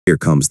Here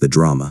comes the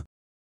drama.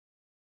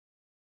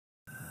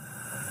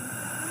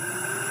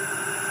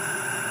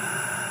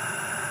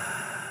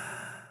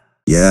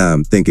 Yeah,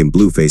 I'm thinking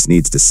Blueface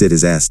needs to sit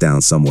his ass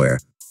down somewhere.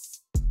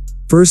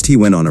 First, he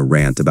went on a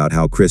rant about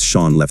how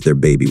Chrisean left their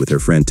baby with her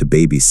friend to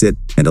babysit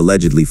and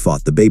allegedly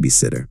fought the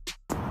babysitter.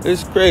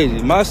 It's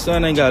crazy. My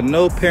son ain't got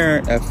no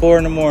parent at 4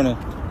 in the morning.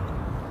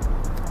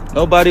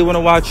 Nobody want to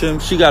watch him.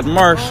 She got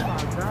Marsh.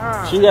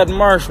 She got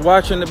Marsh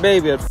watching the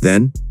baby.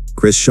 Then,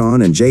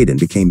 Chrisean and Jaidyn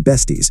became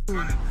besties.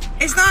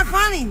 It's not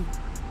funny.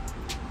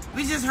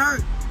 We just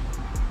hurt.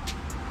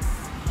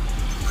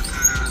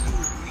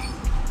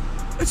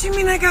 What you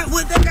mean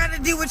what that got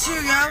to do with you,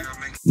 yo?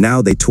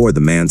 Now they tore the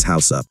man's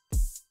house up.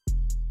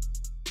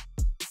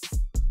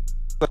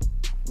 We're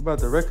about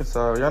to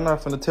reconcile. Y'all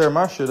not finna tear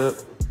my shit up.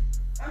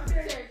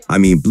 I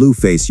mean,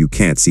 Blueface, you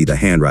can't see the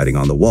handwriting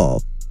on the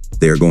wall.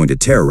 They are going to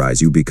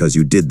terrorize you because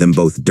you did them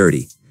both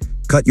dirty.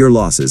 Cut your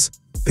losses,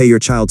 pay your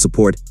child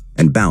support,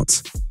 and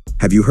bounce.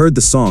 Have you heard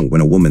the song When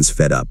a Woman's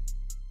Fed Up?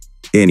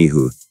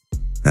 Anywho,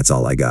 that's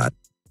all I got.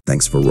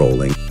 Thanks for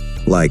rolling.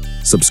 Like,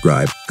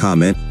 subscribe,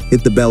 comment,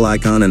 hit the bell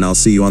icon, and I'll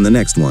see you on the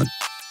next one.